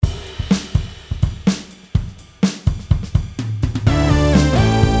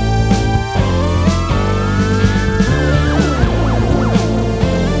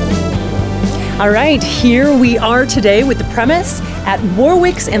All right, here we are today with the premise at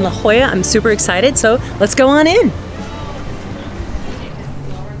Warwick's in La Jolla. I'm super excited, so let's go on in.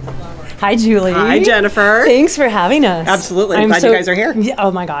 Hi, Julie. Hi, Jennifer. Thanks for having us. Absolutely. I'm glad you guys are here.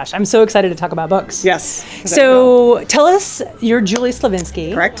 Oh my gosh, I'm so excited to talk about books. Yes. So tell us, you're Julie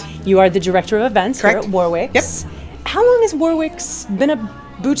Slavinsky. Correct. You are the director of events here at Warwick's. Yep. How long has Warwick's been a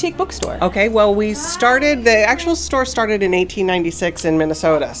boutique bookstore? Okay, well, the actual store started in 1896 in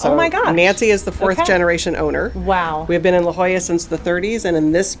Minnesota. So oh my gosh. Nancy is the fourth generation owner. Wow. We've been in La Jolla since the 30s and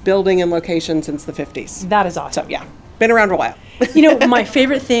in this building and location since the 50s. That is awesome. So, yeah, been around a while. You know, my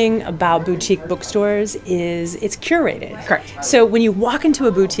favorite thing about boutique bookstores is it's curated. Correct. So when you walk into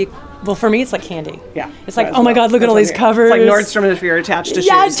a boutique, well, for me, it's like candy. Yeah. It's like, oh my God, look at all these covers. It's like Nordstrom if you're attached to shoes.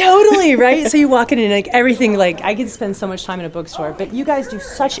 Yeah, totally, right? So you walk in and like everything, like I could spend so much time in a bookstore, but you guys do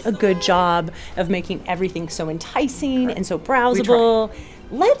such a good job of making everything so enticing and so browsable.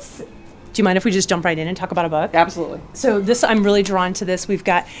 Do you mind if we just jump right in and talk about a book? Absolutely. So I'm really drawn to this. We've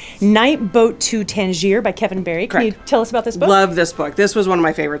got Night Boat to Tangier by Kevin Barry. Can you tell us about this book? Love this book. This was one of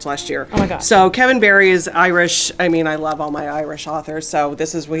my favorites last year. Oh my gosh. So Kevin Barry is Irish. I mean, I love all my Irish authors. So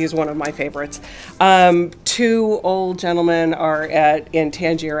he's one of my favorites. Two old gentlemen are in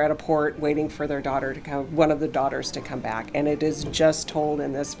Tangier at a port waiting for their daughter to come, one of the daughters to come back. And it is just told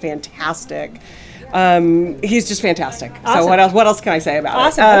in this fantastic, he's just fantastic. Awesome. So what else can I say about it?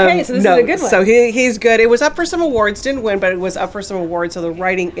 Awesome. Okay, so this is a good one. So he's good. It was up for some awards, didn't win, but it was up for some awards. So the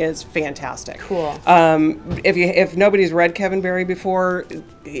writing is fantastic. Cool. If nobody's read Kevin Barry before,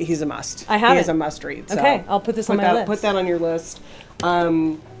 he's a must. I have He is a must read. So okay, I'll put this on my list. Put that on your list.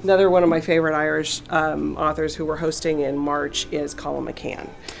 Another one of my favorite Irish authors who we're hosting in March is Colin McCann.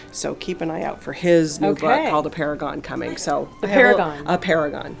 So keep an eye out for his new book called A Paragon coming. So A Paragon. A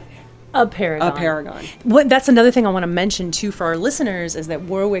Paragon. A Paragon. A Paragon. That's another thing I want to mention too for our listeners is that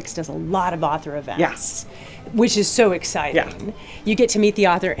Warwick's does a lot of author events. Yes. Which is so exciting. Yeah. You get to meet the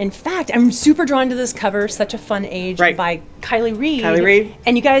author. In fact, I'm super drawn to this cover, Such a Fun Age by Kylie Reed. Kylie Reed.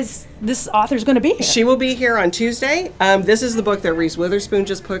 And you guys, this author's going to be here. She will be here on Tuesday. This is the book that Reese Witherspoon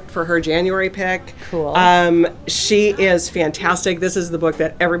just picked for her January pick. Cool. She is fantastic. This is the book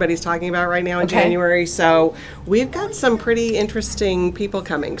that everybody's talking about right now in January. So we've got some pretty interesting people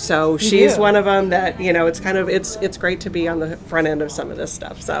coming. So she's one of them that, it's great to be on the front end of some of this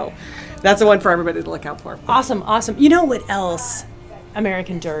stuff. So that's the one for everybody to look out for. Awesome. You know what else?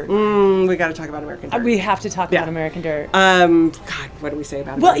 American Dirt. We got to talk about American Dirt. We have to talk about American Dirt. God, what do we say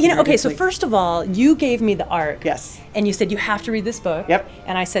about it? Well, okay, so first of all, you gave me the ARC. Yes. And you said you have to read this book. Yep.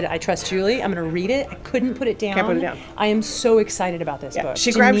 And I said, I trust Julie. I'm going to read it. I couldn't put it down. Can't put it down. I am so excited about this book.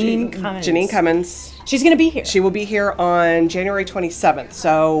 She grabbed Cummins. Janine Cummins. She's going to be here. She will be here on January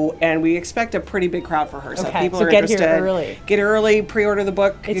 27th. And we expect a pretty big crowd for her. So people are interested. Get here early. Get early, pre-order the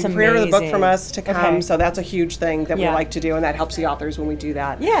book. It's you can pre-order the book from us to come. Okay. So that's a huge thing that we like to do, and that helps the authors when we do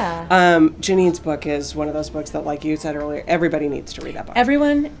that. Yeah. Janine's book is one of those books that, like you said earlier, everybody needs to read that book.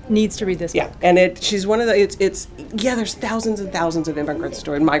 Everyone needs to read this book. Yeah, and she's one of the, there's thousands and thousands of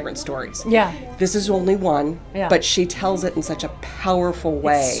migrant stories. Yeah. This is only one, but she tells it in such a powerful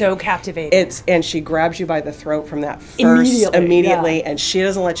way. It's so captivating. And she grabs you by the throat from that first, immediately, and she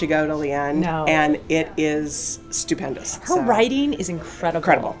doesn't let you go till the end. No. And it is stupendous. Her writing is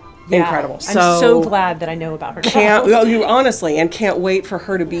incredible. Incredible. I'm so glad that I know about her. Can't wait for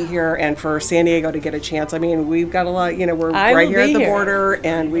her to be here and for San Diego to get a chance. I mean, we've got a lot, we're right here at the border,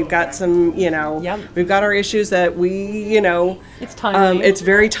 and we've got some, we've got our issues that it's timely. It's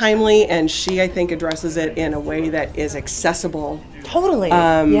very timely, and she, I think, addresses it in a way that is accessible. Totally.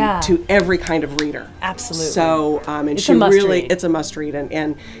 To every kind of reader. Absolutely. So, and it's she a must really, read. it's a must read.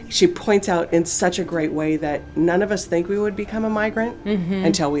 And she points out in such a great way that none of us think we would become a migrant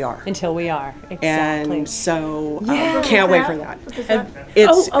until we are. Exactly. And so, can't wait for that.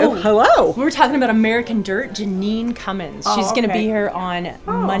 Hello. We were talking about American Dirt, Janine Cummins. She's going to be here on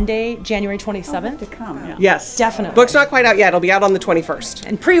Monday, January 27th. To come. Yes. Definitely. Book's not quite out yet. It'll be out on the 21st.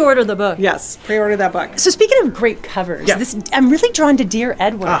 And pre-order the book. Yes, pre-order that book. So speaking of great covers, I'm really drawn to Dear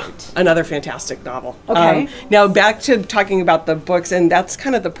Edward. Another fantastic novel. Okay. Now back to talking about the books, and that's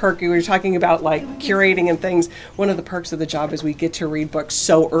kind of the perk. We were talking about like curating and things. One of the perks of the job is we get to read books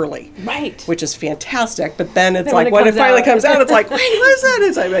so early. Right. Which is fantastic. But then it's like when it finally comes out, it's like, wait, what is that?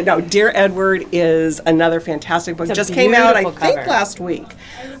 It's like, no, Dear Edward is another fantastic book. Just came out, I think, last week.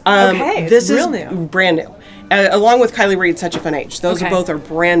 This is brand new. Along with Kylie Reed, Such a Fun Age. Those both are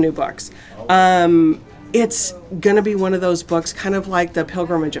brand new books. it's going to be one of those books, kind of like The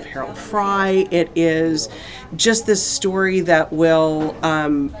Pilgrimage of Harold Fry. It is just this story that will,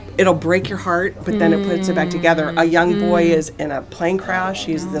 it'll break your heart, but then it puts it back together. A young boy is in a plane crash.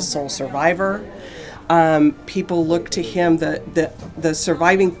 He's the sole survivor. People look to him, the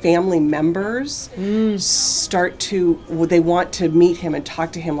surviving family members they want to meet him and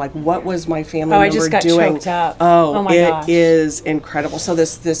talk to him, like, what was my family member doing? I just got choked up. Oh my gosh. It is incredible. So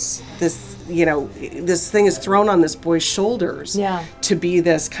this thing is thrown on this boy's shoulders to be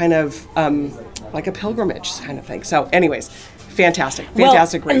this kind of like a pilgrimage kind of thing. So anyways, fantastic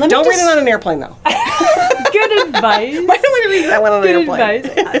read. Don't read it on an airplane though. Good advice. Why don't we read that one on an airplane?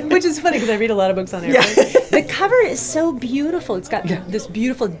 Advice. Which is funny because I read a lot of books on airplanes. The cover is so beautiful. It's got this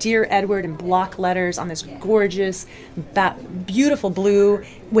beautiful Dear Edward in block letters on this gorgeous, beautiful blue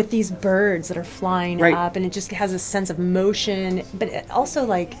with these birds that are flying up, and it just has a sense of motion, but it also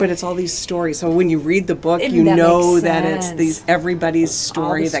But it's all these stories. So when you read the book, you know that it's everybody's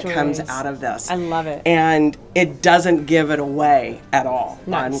story that comes out of this. I love it. And it doesn't give it away at all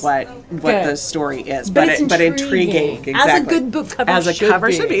on what the story is, but intriguing. Exactly. As a good book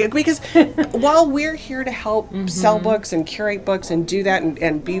cover should be. Because while we're here to help sell books and curate books and do that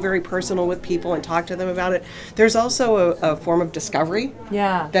and be very personal with people and talk to them about it, there's also a form of discovery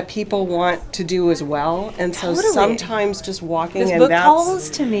that people want to do as well. And so sometimes just walking this book calls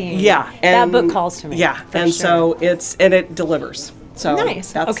to me. Yeah. And that book calls to me. Yeah. And so it delivers. So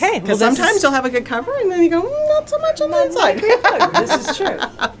nice. Okay. Because sometimes you'll have a good cover and then you go, not so much on the inside. This is true.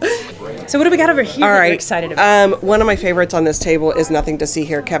 So what do we got over here that you're excited about? One of my favorites on this table is Nothing to See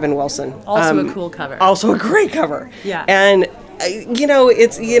Here, Kevin Wilson. Also a cool cover. Also a great cover. Yeah. And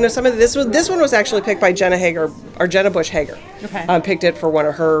some of this one was actually picked by Jenna Bush Hager. Okay. Picked it for one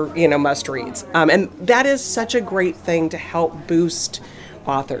of her must reads. And that is such a great thing to help boost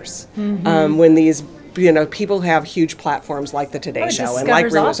authors when these people have huge platforms like the Today Show and like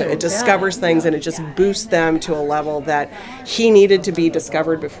it discovers things and it just boosts them to a level that he needed to be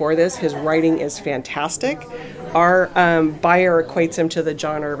discovered before this. His writing is fantastic. Our buyer equates him to the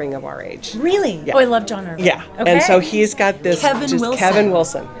John Irving of our age. Really? Yeah. Oh, I love John Irving. Yeah. Okay. And so he's got this Kevin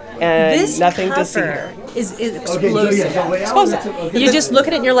Wilson. And this Nothing cover to See Here is explosive. Explosive. You just look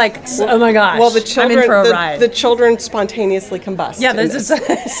at it and you're like, oh my gosh, well, the children, I'm in for a ride. The children spontaneously combust. Yeah, this is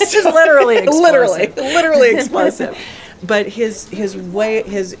literally explosive. literally explosive. But his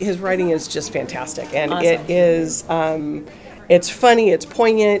writing is just fantastic, and awesome. It is. It's funny. It's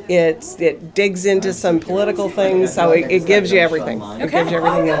poignant. It digs into some political things, so it gives you everything. Okay. It gives you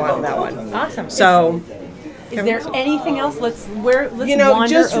everything you want in that one. Awesome. So. Is there anything else? Let's wander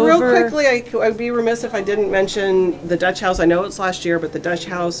just over. Real quickly, I'd be remiss if I didn't mention The Dutch House. I know it's last year, but The Dutch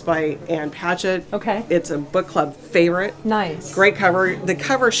House by Ann Patchett. Okay. It's a book club favorite. Nice. Great cover. The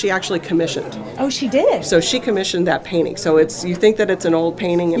cover she actually commissioned. Oh, she did? So she commissioned that painting. So you think that it's an old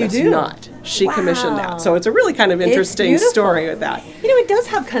painting, and it's not. She commissioned that. So it's a really kind of interesting story with that. It does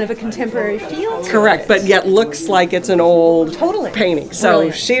have kind of a contemporary feel to Correct, it. but yet looks like it's an old painting. So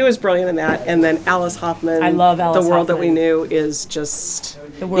brilliant. She was brilliant in that. And then Alice Hoffman. I love Alice The World Hoffman. That We Knew is just...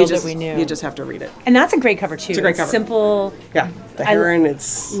 The World That We Knew. You just have to read it. And that's a great cover, too. It's a great cover. Simple. Yeah. The heron,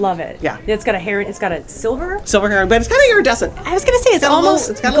 it's... Love it. Yeah. It's got a heron. It's got a silver? Silver heron, but it's kind of iridescent. I was going to say, it's almost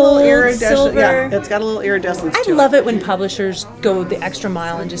it's got gold, a little iridescent. silver. Yeah, it's got a little iridescence to it. I love it when publishers go the extra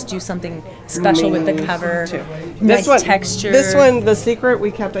mile and just do something special with the cover. Too. Nice texture. This one, The Secret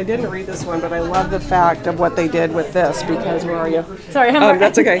we kept. I didn't read this one, but I love the fact of what they did with this because, where are you? Sorry,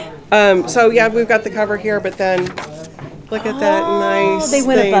 that's okay. So yeah, we've got the cover here, but then look at that nice.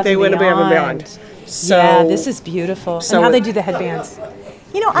 They went above and beyond. So yeah, this is beautiful. And how they do the headbands.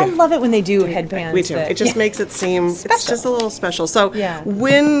 I love it when they do headbands. Me too. It just makes it seem it's just a little special. So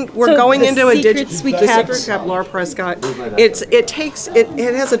when we're So going The into a Secrets digital, we The kept. Secret kept Laura Prescott. It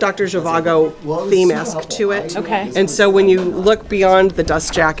has a Dr. Zhivago theme-esque to it. Okay. And so when you look beyond the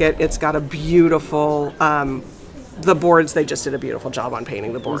dust jacket, it's got a beautiful. The boards, they just did a beautiful job on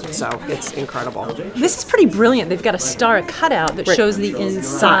painting the boards, so it's incredible. This is pretty brilliant. They've got a star cutout that shows the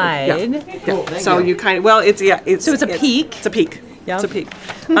inside. Yeah. So you kind of So it's a peek. It's a peek. Yeah. It's a peek.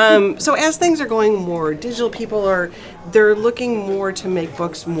 So as things are going more digital, they're looking more to make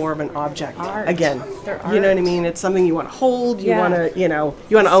books more of an object. Art. Again. They're You know art. what I mean? It's something you want to hold. You Yeah. want to, you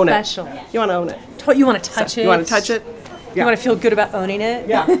want to own it. Special. You want to own it. You want to touch it. You want to touch it. You want to feel good about owning it.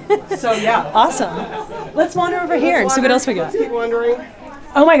 Yeah. So yeah. Awesome. Let's wander over here and see what else we got. Let's keep wondering.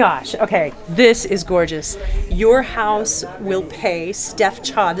 Oh my gosh. Okay. This is gorgeous. Your House Will Pay, Steph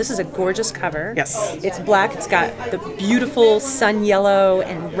Chaud. This is a gorgeous cover. Yes. It's black. It's got the beautiful sun yellow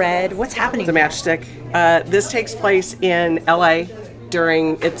and red. What's happening? It's a matchstick. This takes place in LA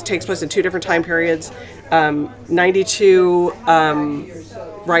it takes place in two different time periods. 92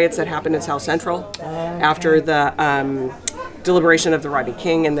 riots that happened in South Central after the deliberation of the Rodney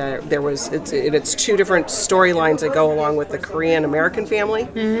King, and it's two different storylines that go along with the Korean American family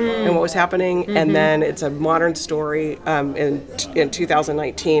and what was happening, and then it's a modern story in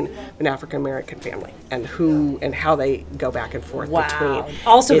 2019, an African American family and how they go back and forth between.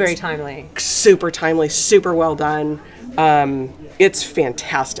 Also very timely. Super timely, super well done. It's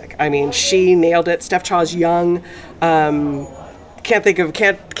fantastic. I mean, she nailed it. Steph Chaw's young.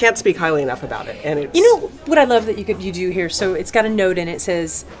 Can't speak highly enough about it. And it's, you know what I love that you do here? So it's got a note in it. It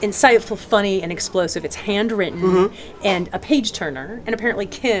says insightful, funny, and explosive. It's handwritten and a page turner. And apparently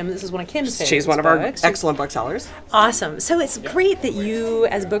Kim, this is one of Kim's favorites. She's one of our excellent booksellers. Awesome. So it's great that you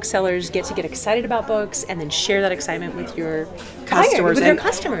as booksellers get excited about books and then share that excitement with your customers.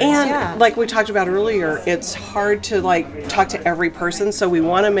 And like we talked about earlier, it's hard to talk to every person. So we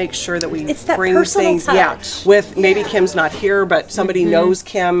want to make sure that we bring things. Touch. With maybe Kim's not here, but somebody knows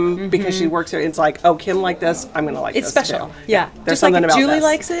Kim because she works there. It's like, oh, Kim liked this, I'm going to like this. It's special. Too. Yeah. There's just something like if about Julie this.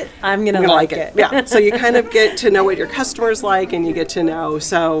 likes it, I'm going to like it. Yeah. So you kind of get to know what your customers like, and you get to know.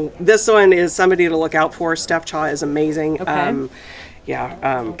 So this one is somebody to look out for. Steph Chaw is amazing. Okay.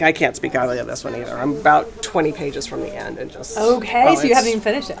 I can't speak highly of this one either. I'm about 20 pages from the end and just... Okay, so you haven't even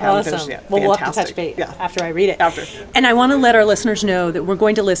finished it. Haven't finished it yet. Well, we'll have to touch base after I read it. After. And I want to let our listeners know that we're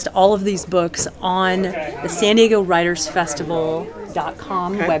going to list all of these books on the San Diego Writers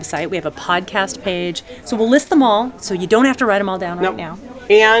Festival.com website. We have a podcast page. So we'll list them all, so you don't have to write them all down right now.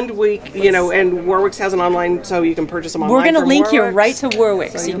 And and Warwick's has an online, so you can purchase them online. We're going to link Warwick's. you right to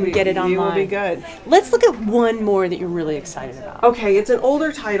Warwick, so you can get it online. You will be good. Let's look at one more that you're really excited about. Okay, it's an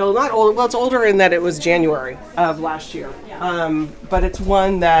older title. Not old. Well, it's older in that it was January of last year. But it's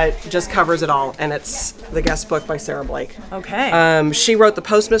one that just covers it all, and it's the guest book by Sarah Blake. Okay. She wrote The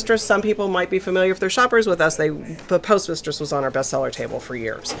Postmistress. Some people might be familiar if they're shoppers with us. The Postmistress was on our bestseller table for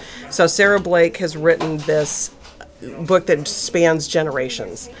years. So Sarah Blake has written this book that spans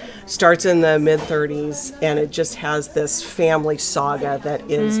generations. Starts in the mid-30s, and it just has this family saga that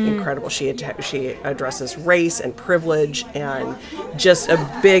is incredible. She addresses race and privilege, and just a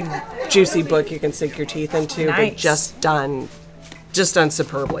big, juicy book you can sink your teeth into, but just done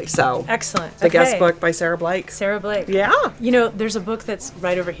superbly. So excellent. The guest book by Sarah Blake. Sarah Blake. Yeah. You know, there's a book that's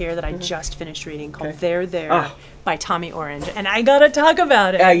right over here that I just finished reading called There by Tommy Orange, and I gotta talk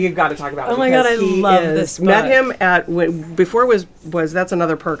about it. You've got to talk about it. Oh my God, I love this book. Met him before it was that's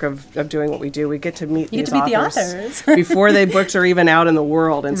another perk of doing what we do. We get to meet these authors before the books are even out in the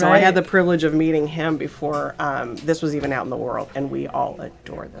world, and so I had the privilege of meeting him before this was even out in the world, and we all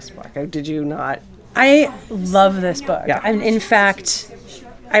adore this book. Did you not? I love this book. Yeah. In fact,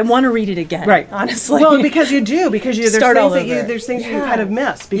 I want to read it again. Right. Honestly. Well, because you do. Because there's things you kind of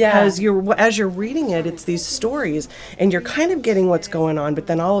miss. Because as you're reading it, it's these stories, and you're kind of getting what's going on, but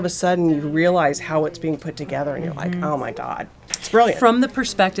then all of a sudden you realize how it's being put together, and you're like, oh my God. It's brilliant. From the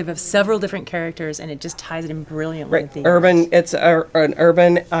perspective of several different characters, and it just ties it in brilliantly. Right. It's an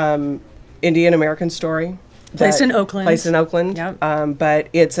urban Indian American story. Placed in Oakland. Yep. But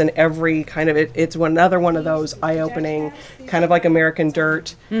it's in every kind of it's another one of those eye-opening, kind of like American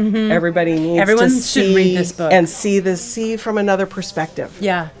Dirt. Everyone should read this book and see from another perspective.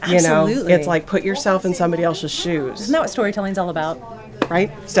 Yeah, absolutely. It's like put yourself in somebody else's shoes. Isn't that what storytelling's all about?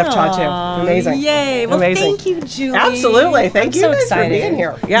 Right? Steph Chaw too. Amazing. Yay. Well, amazing. Thank you, Julie. Absolutely. Thank you so guys excited for being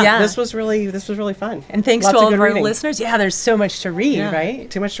here. Yeah. This was really fun. And thanks to all of our listeners. Yeah, there's so much to read, right?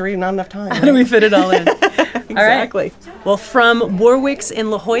 Too much to read, not enough time. How do we fit it all in? Exactly. All right. Well, from Warwick's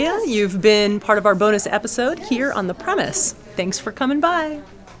in La Jolla, you've been part of our bonus episode here on The Premise. Thanks for coming by.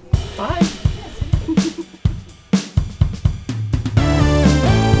 Bye.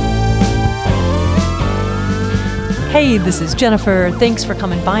 Hey, this is Jeniffer. Thanks for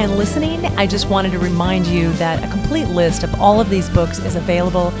coming by and listening. I just wanted to remind you that a complete list of all of these books is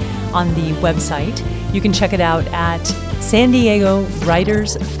available on the website. You can check it out at San Diego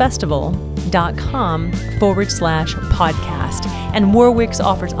Writers Festival.com/podcast. And Warwick's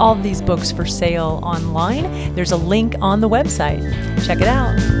offers all of these books for sale online. There's a link on the website. Check it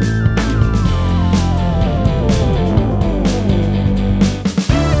out.